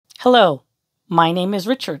Hello, my name is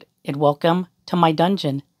Richard and welcome to my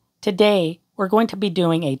dungeon. Today we're going to be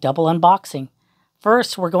doing a double unboxing.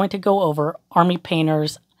 First, we're going to go over Army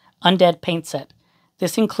Painter's Undead paint set.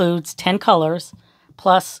 This includes 10 colors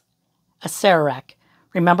plus a Acererak.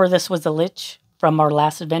 Remember, this was the Lich from our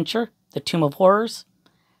last adventure, the Tomb of Horrors?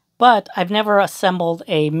 But I've never assembled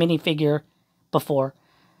a minifigure before,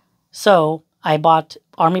 so I bought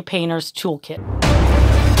Army Painter's toolkit.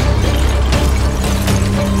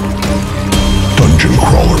 Dungeon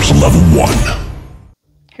Crawlers Level 1.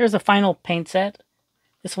 Here's a final paint set.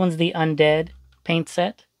 This one's the Undead paint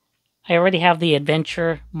set. I already have the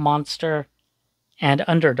Adventure, Monster, and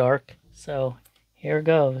Underdark, so here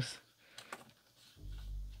goes.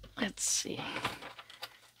 Let's see.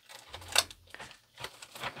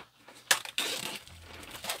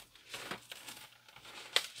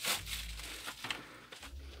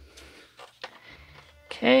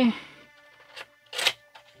 Okay.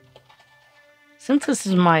 Since this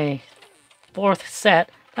is my 4th set,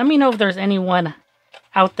 let me know if there's anyone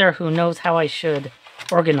out there who knows how I should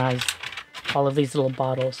organize all of these little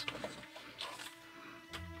bottles.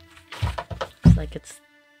 Looks like it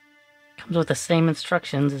comes with the same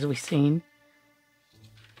instructions as we've seen.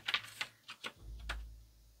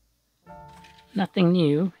 Nothing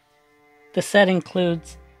new. The set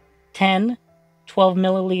includes 10 12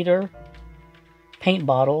 milliliter paint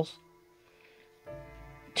bottles.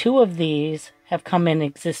 2 of these have come in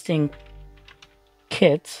existing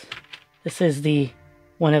kits. This is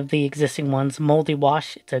one of the existing ones, Moldy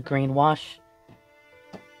Wash. It's a green wash.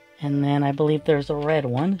 And then I believe there's a red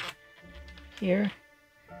one here.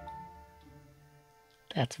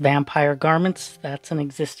 That's Vampire Garments. That's an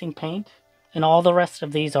existing paint. And all the rest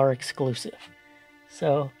of these are exclusive.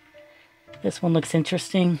 So this one looks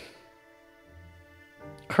interesting.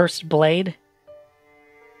 Cursed Blade.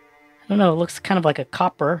 I don't know, it looks kind of like a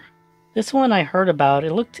copper. This one I heard about,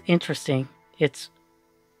 it looked interesting. It's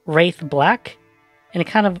Wraith Black,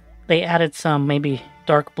 and they added some maybe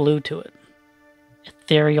dark blue to it.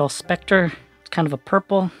 Ethereal Spectre, it's kind of a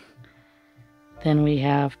purple. Then we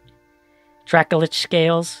have Dracolich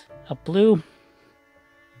Scales, a blue.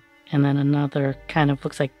 And then another kind of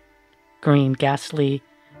looks like green, Ghastly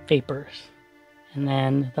Vapors. And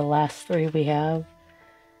then the last 3 we have.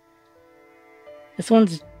 This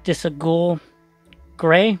one's just a ghoul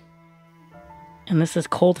gray, and this is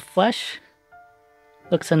Cold Flesh.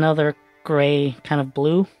 Looks another gray, kind of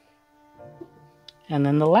blue. And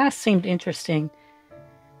then the last seemed interesting.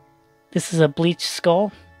 This is a bleached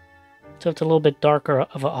skull, so it's a little bit darker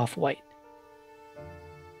of an off-white.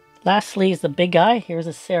 Lastly is the big guy. Here's a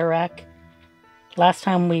Acererak. Last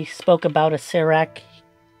time we spoke about a Acererak,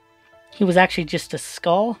 he was actually just a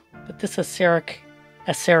skull, but this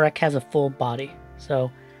Acererak has a full body.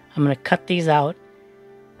 So I'm going to cut these out,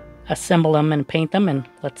 assemble them, and paint them, and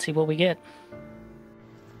let's see what we get.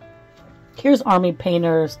 Here's Army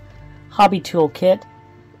Painter's hobby tool kit.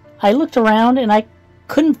 I looked around and I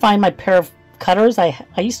couldn't find my pair of cutters. I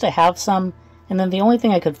used to have some, and then the only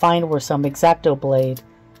thing I could find were some X-Acto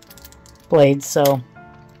blades, so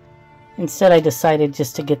instead I decided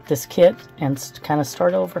just to get this kit and kind of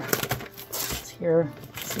start over. Let's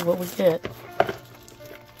see what we get.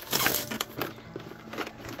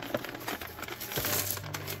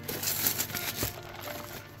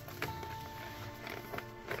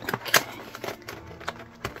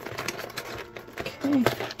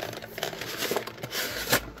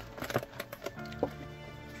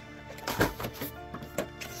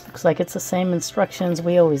 Looks like it's the same instructions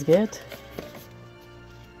we always get.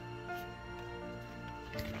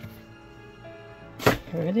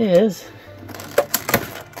 Here it is.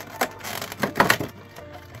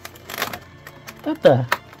 Thought the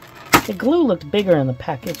glue looked bigger in the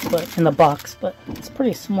package, but in the box, but it's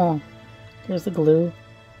pretty small. Here's the glue.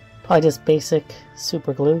 Probably just basic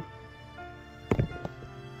super glue.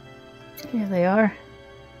 Here they are.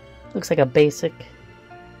 Looks like a basic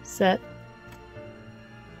set.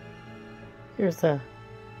 Here's a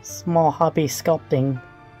small hobby sculpting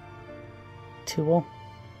tool.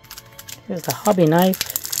 Here's the hobby knife.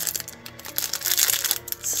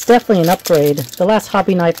 It's definitely an upgrade. The last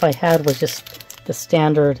hobby knife I had was just the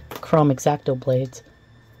standard chrome X-Acto blades,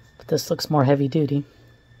 but this looks more heavy duty.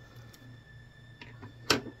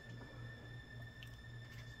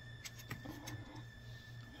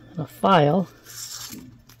 And a file.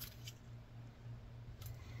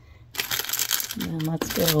 And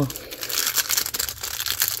let's go.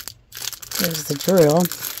 Here's the drill.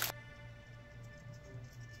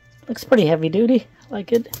 Looks pretty heavy duty. I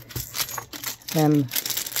like it. Then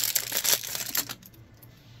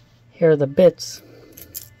here are the bits.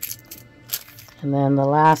 And then the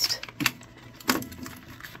last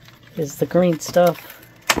is the green stuff.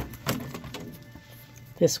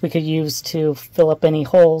 This we could use to fill up any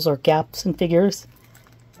holes or gaps in figures.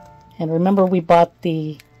 And remember we bought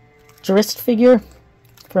the Drist figure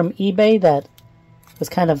from eBay that was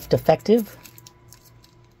kind of defective.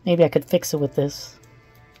 Maybe I could fix it with this.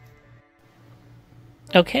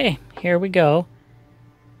 Okay, here we go.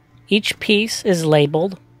 Each piece is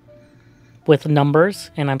labeled with numbers,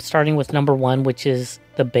 and I'm starting with number 1, which is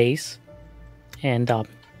the base, and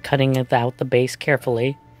cutting out the base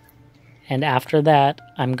carefully. And after that,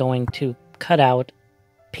 I'm going to cut out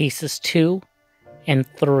pieces 2 and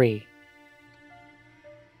 3.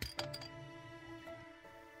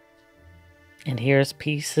 And here's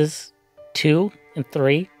pieces 2 and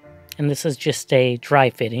 3, and this is just a dry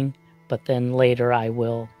fitting, but then later I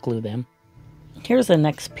will glue them. Here's the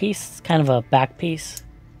next piece. It's kind of a back piece.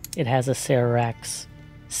 It has Acererak's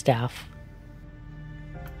staff.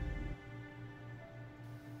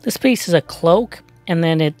 This piece is a cloak, and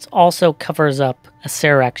then it also covers up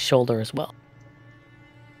Acererak's shoulder as well.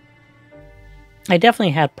 I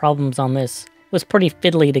definitely had problems on this. It was pretty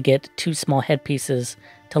fiddly to get 2 small headpieces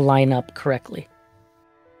to line up correctly.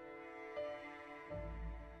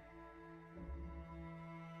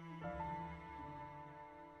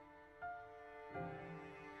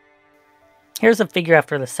 Here's the figure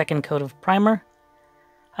after the second coat of primer.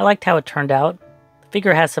 I liked how it turned out. The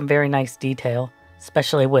figure has some very nice detail,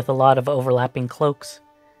 especially with a lot of overlapping cloaks.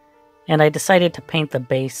 And I decided to paint the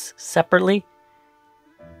base separately,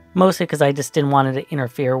 mostly because I just didn't want it to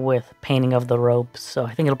interfere with painting of the robes, so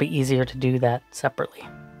I think it'll be easier to do that separately.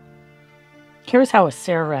 Here's how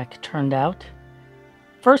Acererak turned out.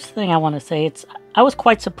 First thing I want to say, I was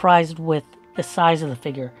quite surprised with the size of the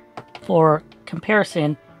figure. For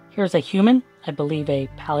comparison, here's a human, I believe a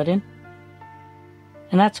paladin.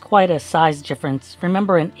 And that's quite a size difference.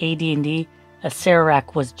 Remember in AD&D,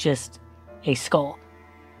 Acererak was just a skull.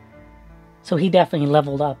 So he definitely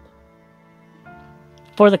leveled up.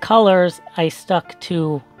 For the colors, I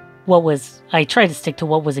tried to stick to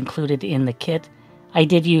what was included in the kit. I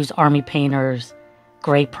did use Army Painter's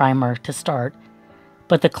gray primer to start,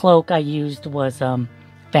 but the cloak I used was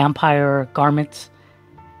vampire garments.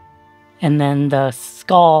 And then the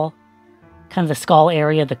skull, kind of the skull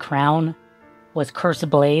area, the crown, was Cursed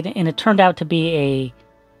Blade, and it turned out to be a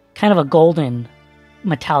kind of a golden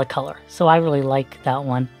metallic color. So I really like that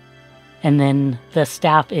one. And then the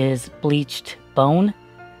staff is bleached bone.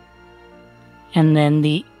 And then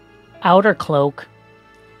the outer cloak,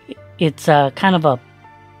 it's kind of a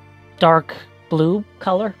dark blue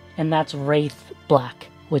color, and that's Wraith Black,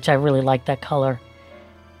 which I really like that color.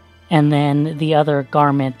 And then the other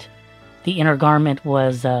garment, the inner garment,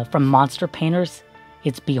 was from Monster Painters.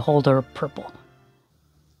 It's Beholder Purple.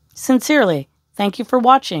 Sincerely, thank you for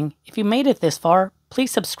watching. If you made it this far,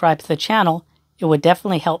 please subscribe to the channel. It would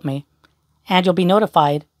definitely help me. And you'll be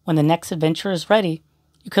notified when the next adventure is ready.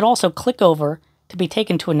 You could also click over to be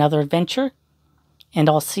taken to another adventure. And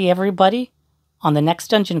I'll see everybody on the next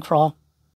dungeon crawl.